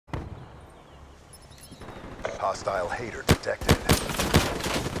Hostile hater detected.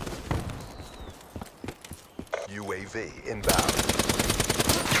 UAV inbound.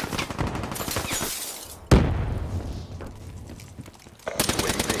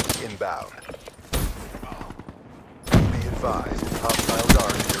 UAV inbound. Be advised, hostile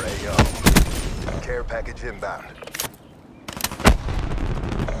guard in your AO. Care package inbound.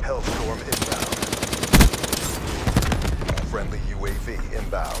 Hellstorm inbound. Friendly UAV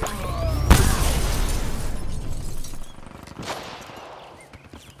inbound.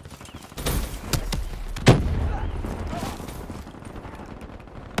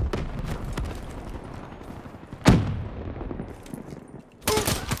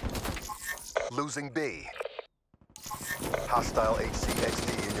 Losing B. Hostile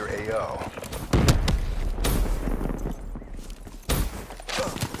HCXD in your AO.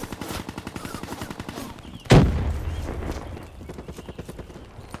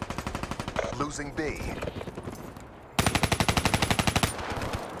 Losing B.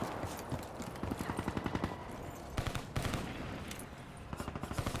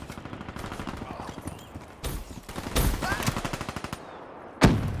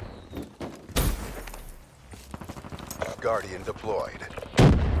 Guardian deployed.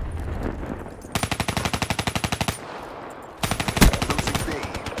 Losing B.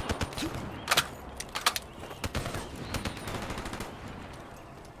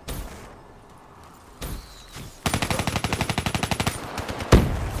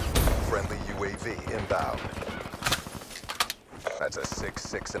 Friendly UAV inbound. That's a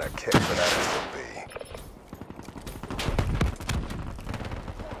 6-6 and a kick for that SOB.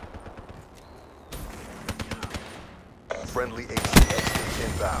 Friendly HCXD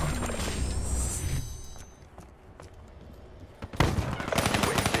inbound.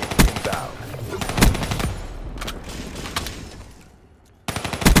 UAV inbound.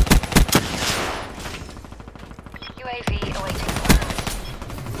 UAV awaiting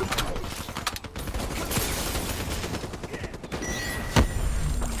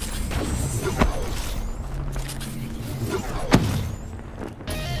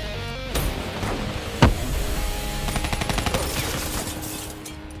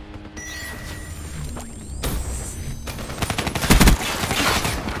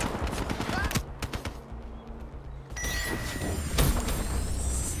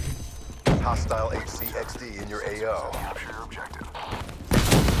Hostile HCXD in your AO. Capture your objective.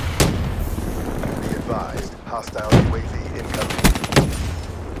 Be advised, hostile UAV incoming.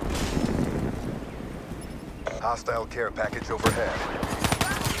 Hostile care package overhead.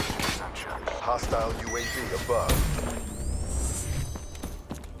 Hostile UAV above.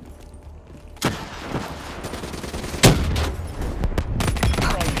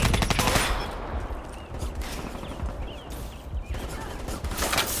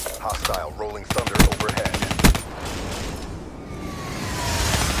 Hostile rolling thunder overhead.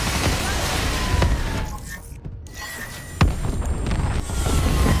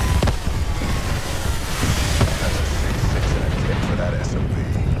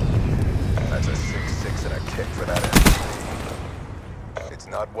 That's a 6-6 and a kick for that SOB. It's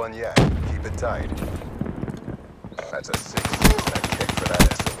not one yet. Keep it tight. That's a 6-6 and a kick for that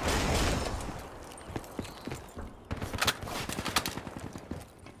SOB.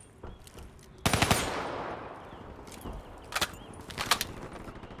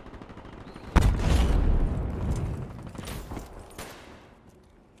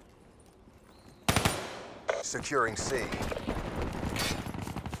 Securing C.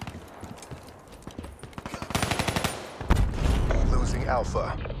 Losing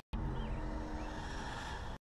Alpha.